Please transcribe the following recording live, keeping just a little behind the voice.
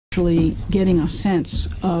Actually getting a sense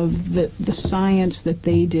of the science that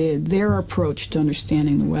they did, their approach to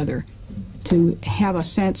understanding the weather, to have a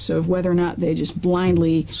sense of whether or not they just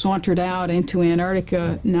blindly sauntered out into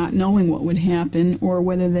Antarctica not knowing what would happen, or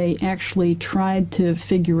whether they actually tried to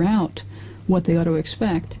figure out what they ought to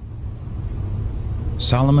expect.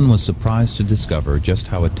 Solomon was surprised to discover just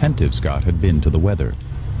how attentive Scott had been to the weather,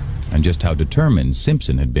 and just how determined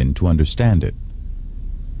Simpson had been to understand it.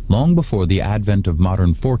 Long before the advent of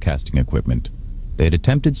modern forecasting equipment, they had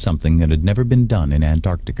attempted something that had never been done in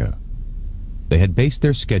Antarctica. They had based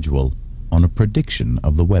their schedule on a prediction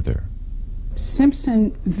of the weather.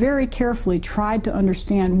 Simpson very carefully tried to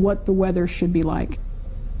understand what the weather should be like.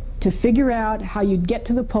 To figure out how you'd get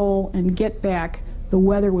to the pole and get back, the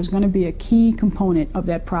weather was going to be a key component of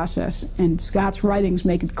that process, and Scott's writings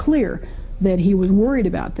make it clear that he was worried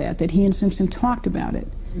about that he and Simpson talked about it.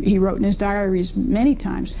 He wrote in his diaries many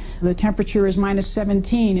times, the temperature is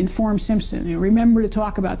 -17, inform Simpson. Remember to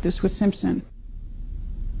talk about this with Simpson.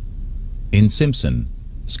 In Simpson,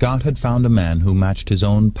 Scott had found a man who matched his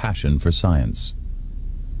own passion for science.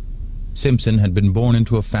 Simpson had been born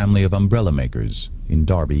into a family of umbrella makers in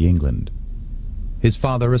Derby, England. His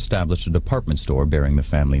father established a department store bearing the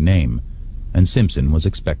family name, and Simpson was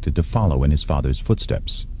expected to follow in his father's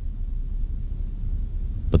footsteps.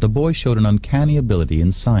 But the boy showed an uncanny ability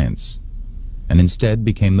in science, and instead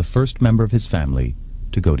became the first member of his family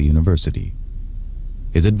to go to university.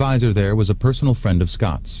 His advisor there was a personal friend of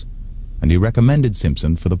Scott's, and he recommended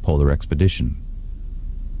Simpson for the polar expedition.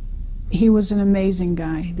 He was an amazing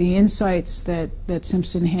guy. The insights that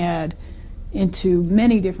Simpson had into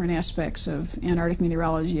many different aspects of Antarctic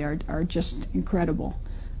meteorology are just incredible.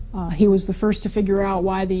 He was the first to figure out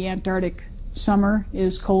why the Antarctic summer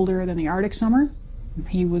is colder than the Arctic summer.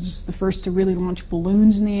 He was the first to really launch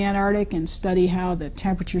balloons in the Antarctic and study how the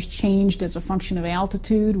temperatures changed as a function of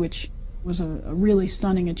altitude, which was a really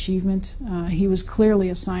stunning achievement. He was clearly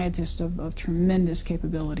a scientist of tremendous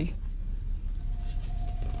capability.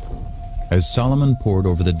 As Solomon pored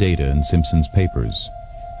over the data in Simpson's papers,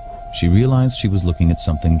 she realized she was looking at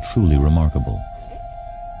something truly remarkable.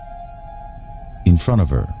 In front of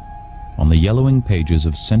her, on the yellowing pages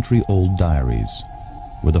of century-old diaries,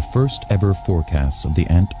 were the first ever forecasts of the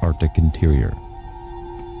Antarctic interior,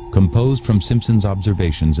 composed from Simpson's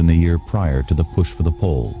observations in the year prior to the push for the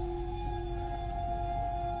pole.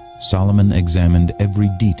 Solomon examined every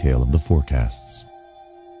detail of the forecasts.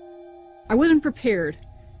 I wasn't prepared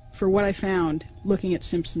for what I found looking at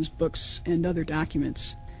Simpson's books and other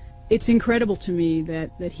documents. It's incredible to me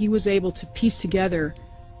that he was able to piece together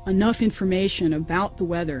enough information about the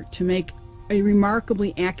weather to make a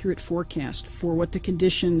remarkably accurate forecast for what the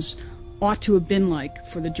conditions ought to have been like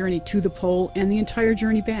for the journey to the pole and the entire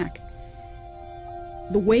journey back.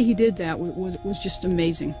 The way he did that was just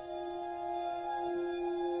amazing.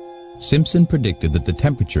 Simpson predicted that the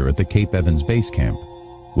temperature at the Cape Evans base camp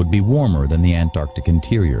would be warmer than the Antarctic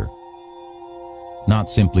interior,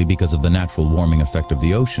 not simply because of the natural warming effect of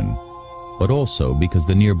the ocean, but also because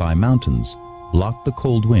the nearby mountains blocked the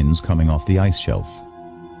cold winds coming off the ice shelf.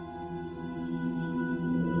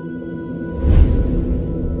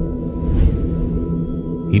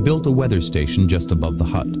 He built a weather station just above the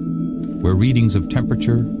hut, where readings of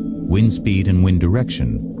temperature, wind speed, and wind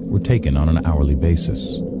direction were taken on an hourly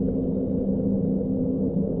basis.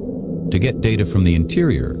 To get data from the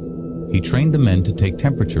interior, he trained the men to take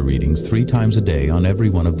temperature readings 3 times a day on every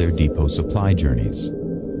one of their depot supply journeys.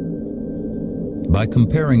 By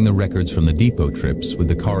comparing the records from the depot trips with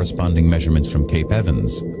the corresponding measurements from Cape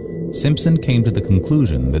Evans, Simpson came to the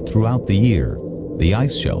conclusion that throughout the year, the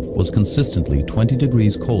ice shelf was consistently 20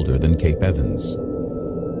 degrees colder than Cape Evans.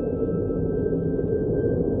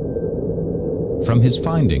 From his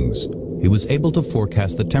findings, he was able to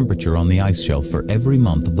forecast the temperature on the ice shelf for every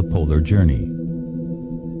month of the polar journey.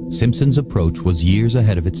 Simpson's approach was years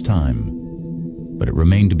ahead of its time, but it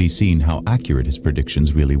remained to be seen how accurate his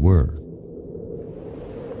predictions really were.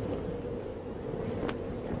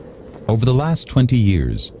 Over the last 20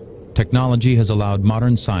 years, technology has allowed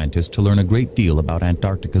modern scientists to learn a great deal about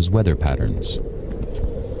Antarctica's weather patterns.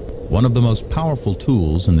 One of the most powerful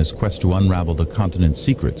tools in this quest to unravel the continent's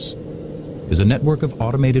secrets is a network of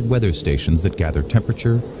automated weather stations that gather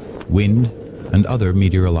temperature, wind, and other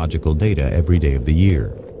meteorological data every day of the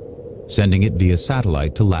year, sending it via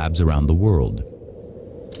satellite to labs around the world.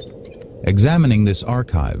 Examining this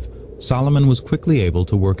archive, Solomon was quickly able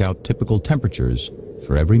to work out typical temperatures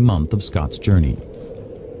for every month of Scott's journey.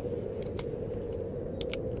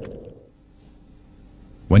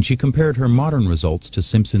 When she compared her modern results to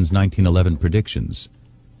Simpson's 1911 predictions,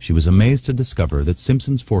 she was amazed to discover that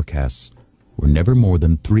Simpson's forecasts were never more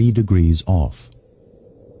than 3 degrees off.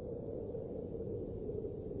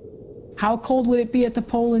 How cold would it be at the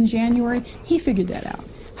pole in January? He figured that out.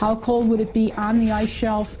 How cold would it be on the ice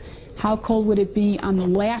shelf? How cold would it be on the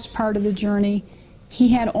last part of the journey? He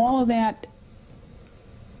had all of that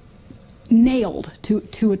nailed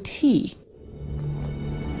to a T.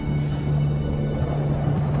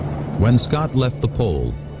 When Scott left the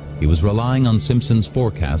pole, he was relying on Simpson's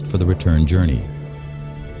forecast for the return journey.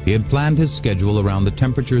 He had planned his schedule around the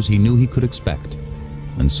temperatures he knew he could expect,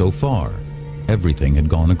 and so far, everything had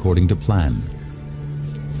gone according to plan.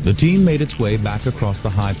 The team made its way back across the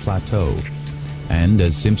high plateau, and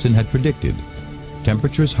as Simpson had predicted,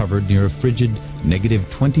 temperatures hovered near a frigid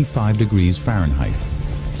 -25 degrees Fahrenheit.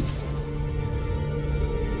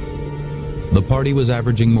 The party was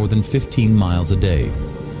averaging more than 15 miles a day.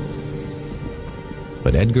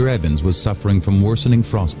 But Edgar Evans was suffering from worsening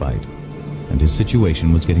frostbite, and his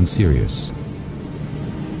situation was getting serious.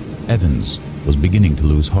 Evans was beginning to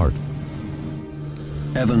lose heart.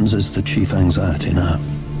 Evans is the chief anxiety now.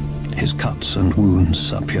 His cuts and wounds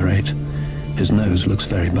suppurate. His nose looks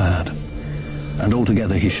very bad. And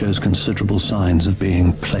altogether he shows considerable signs of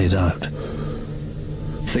being played out.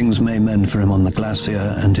 Things may mend for him on the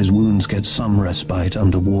glacier, and his wounds get some respite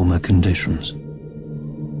under warmer conditions.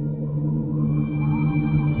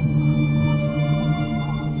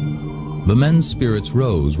 The men's spirits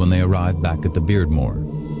rose when they arrived back at the Beardmore.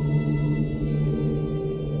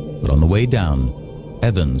 But on the way down,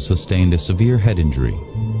 Evans sustained a severe head injury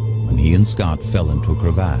when he and Scott fell into a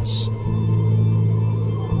crevasse.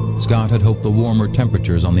 Scott had hoped the warmer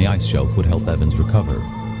temperatures on the ice shelf would help Evans recover.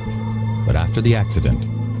 But after the accident,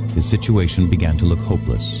 his situation began to look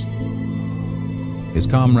hopeless. His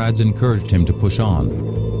comrades encouraged him to push on,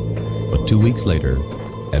 but 2 weeks later,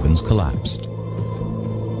 Evans collapsed.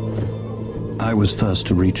 I was first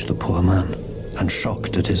to reach the poor man, and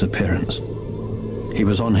shocked at his appearance. He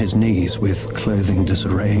was on his knees with clothing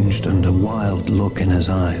disarranged and a wild look in his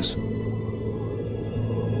eyes.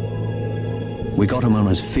 We got him on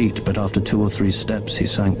his feet, but after 2 or 3 steps he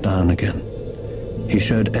sank down again. He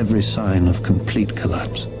showed every sign of complete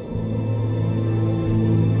collapse.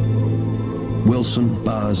 Wilson,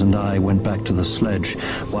 Bowers and I went back to the sledge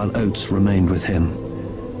while Oates remained with him.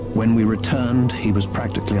 When we returned, he was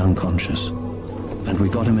practically unconscious, and we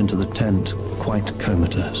got him into the tent quite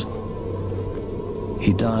comatose.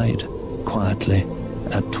 He died quietly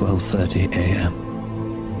at 12:30 a.m.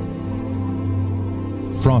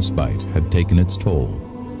 Frostbite had taken its toll,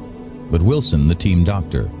 but Wilson, the team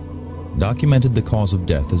doctor, documented the cause of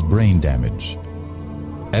death as brain damage.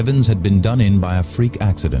 Evans had been done in by a freak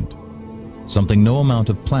accident, something no amount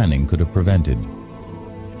of planning could have prevented.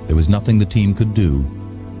 There was nothing the team could do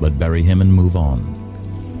but bury him and move on.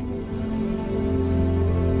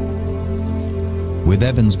 With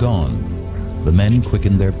Evans gone, the men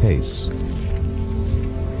quickened their pace.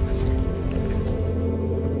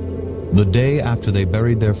 The day after they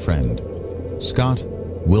buried their friend, Scott,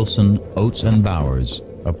 Wilson, Oates, and Bowers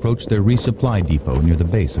approached their resupply depot near the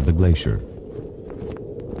base of the glacier.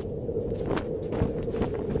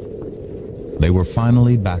 They were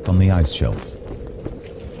finally back on the ice shelf.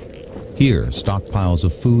 Here, stockpiles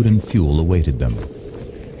of food and fuel awaited them.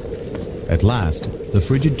 At last, the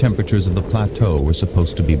frigid temperatures of the plateau were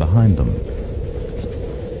supposed to be behind them.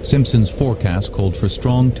 Simpson's forecast called for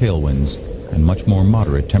strong tailwinds and much more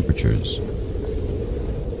moderate temperatures.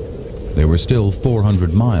 They were still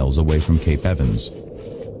 400 miles away from Cape Evans,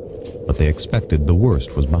 but they expected the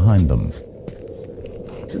worst was behind them.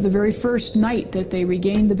 The very first night that they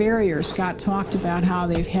regained the barrier, Scott talked about how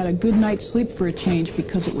they've had a good night's sleep for a change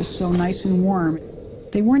because it was so nice and warm.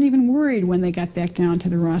 They weren't even worried when they got back down to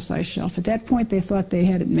the Ross Ice Shelf. At that point, they thought they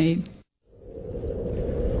had it made.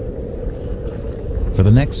 For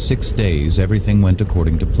the next 6 days, everything went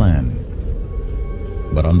according to plan.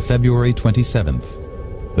 But on February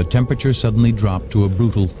 27th, the temperature suddenly dropped to a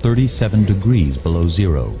brutal 37 degrees below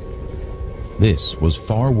zero. This was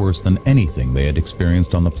far worse than anything they had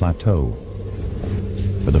experienced on the plateau.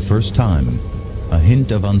 For the first time, a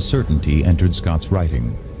hint of uncertainty entered Scott's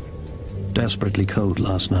writing. Desperately cold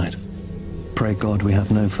last night. Pray God we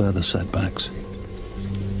have no further setbacks.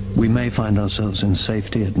 We may find ourselves in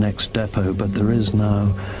safety at next depot, but there is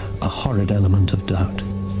now a horrid element of doubt.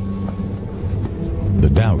 The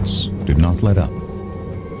doubts did not let up.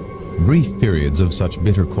 Brief periods of such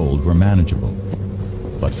bitter cold were manageable,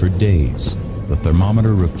 but for days, the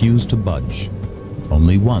thermometer refused to budge,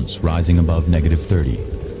 only once rising above -30.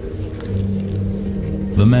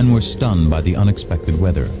 The men were stunned by the unexpected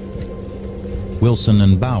weather. Wilson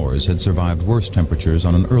and Bowers had survived worse temperatures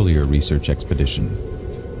on an earlier research expedition,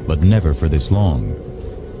 But never for this long,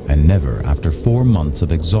 and never after 4 months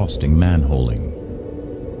of exhausting manholing.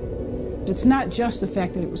 It's not just the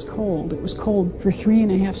fact that it was cold. It was cold for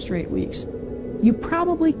 3.5 straight weeks. You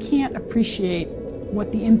probably can't appreciate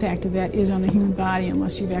what the impact of that is on the human body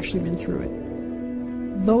unless you've actually been through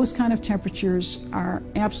it. Those kind of temperatures are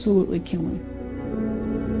absolutely killing.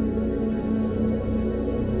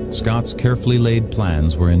 Scott's carefully laid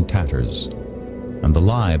plans were in tatters, and the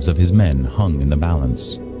lives of his men hung in the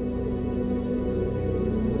balance.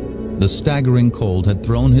 The staggering cold had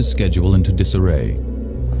thrown his schedule into disarray,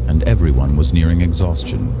 and everyone was nearing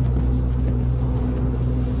exhaustion.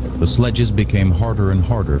 The sledges became harder and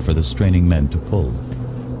harder for the straining men to pull.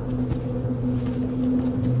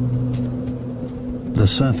 The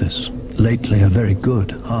surface, lately a very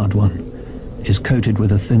good, hard one, is coated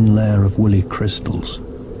with a thin layer of woolly crystals.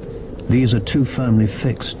 These are too firmly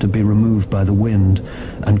fixed to be removed by the wind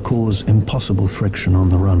and cause impossible friction on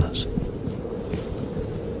the runners.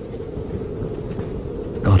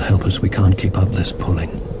 God help us, we can't keep up this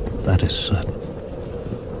pulling. That is certain.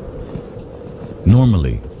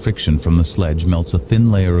 Normally, friction from the sledge melts a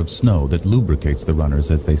thin layer of snow that lubricates the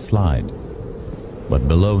runners as they slide. But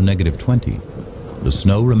below -20, the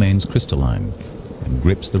snow remains crystalline and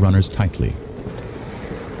grips the runners tightly.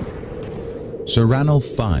 Sir Ranulph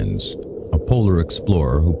Fiennes, a polar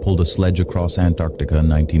explorer who pulled a sledge across Antarctica in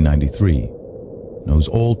 1993, knows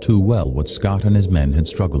all too well what Scott and his men had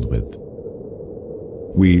struggled with.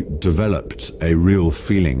 We developed a real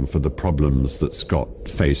feeling for the problems that Scott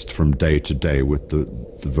faced from day to day with the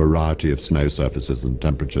variety of snow surfaces and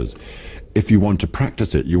temperatures. If you want to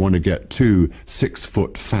practice it, you want to get 2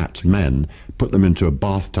 6-foot fat men, put them into a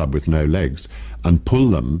bathtub with no legs, and pull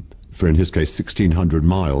them, for in his case 1,600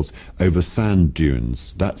 miles, over sand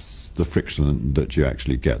dunes. That's the friction that you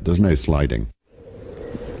actually get. There's no sliding.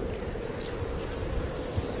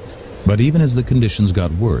 But even as the conditions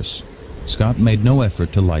got worse, Scott made no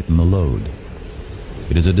effort to lighten the load.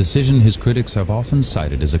 It is a decision his critics have often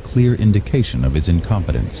cited as a clear indication of his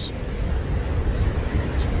incompetence.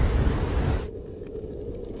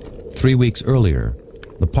 3 weeks earlier,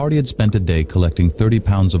 the party had spent a day collecting 30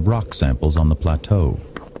 pounds of rock samples on the plateau.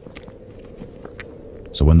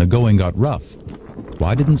 So when the going got rough,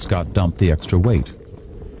 why didn't Scott dump the extra weight?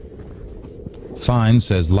 Fiennes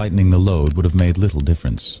says lightening the load would have made little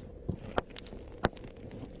difference.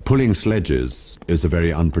 Pulling sledges is a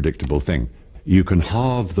very unpredictable thing. You can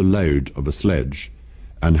halve the load of a sledge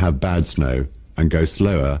and have bad snow and go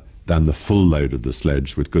slower than the full load of the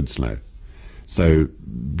sledge with good snow. So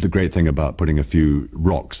the great thing about putting a few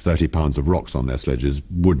rocks, 30 pounds of rocks on their sledges,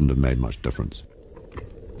 wouldn't have made much difference.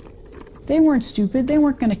 They weren't stupid. They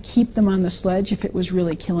weren't going to keep them on the sledge if it was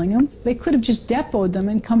really killing them. They could have just depoted them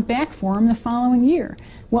and come back for them the following year.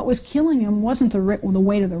 What was killing them wasn't the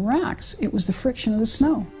weight of the rocks, it was the friction of the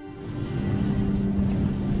snow.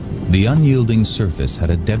 The unyielding surface had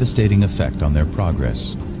a devastating effect on their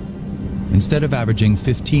progress. Instead of averaging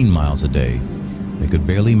 15 miles a day, they could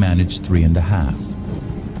barely manage 3.5.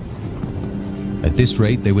 At this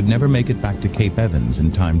rate, they would never make it back to Cape Evans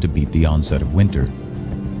in time to beat the onset of winter,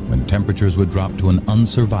 when temperatures would drop to an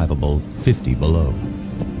unsurvivable 50 below.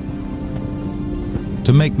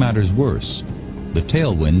 To make matters worse, the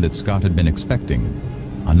tailwind that Scott had been expecting,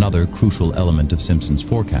 another crucial element of Simpson's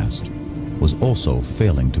forecast, was also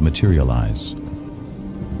failing to materialize.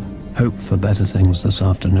 Hope for better things this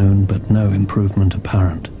afternoon, but no improvement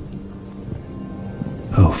apparent.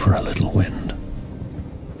 Oh, for a little wind.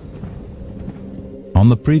 On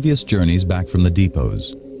the previous journeys back from the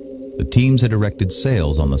depots, the teams had erected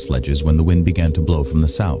sails on the sledges when the wind began to blow from the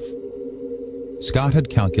south. Scott had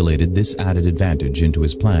calculated this added advantage into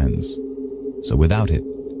his plans, so without it,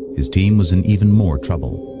 his team was in even more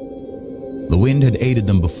trouble. The wind had aided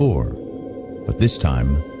them before, but this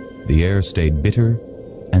time, the air stayed bitter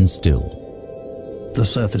and still. The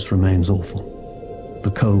surface remains awful,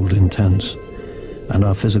 the cold intense, and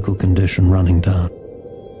our physical condition running down.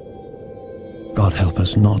 God help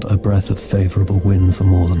us, not a breath of favorable wind for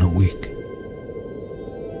more than a week.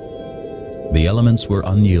 The elements were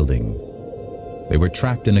unyielding. They were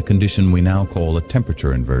trapped in a condition we now call a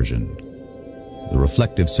temperature inversion. The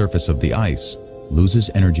reflective surface of the ice loses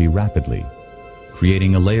energy rapidly,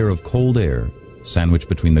 creating a layer of cold air sandwiched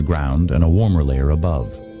between the ground and a warmer layer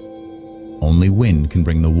above. Only wind can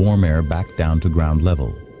bring the warm air back down to ground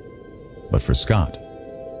level. But for Scott,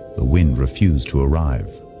 the wind refused to arrive.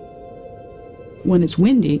 When it's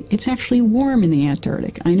windy, it's actually warm in the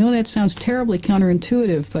Antarctic. I know that sounds terribly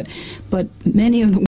counterintuitive, but many of the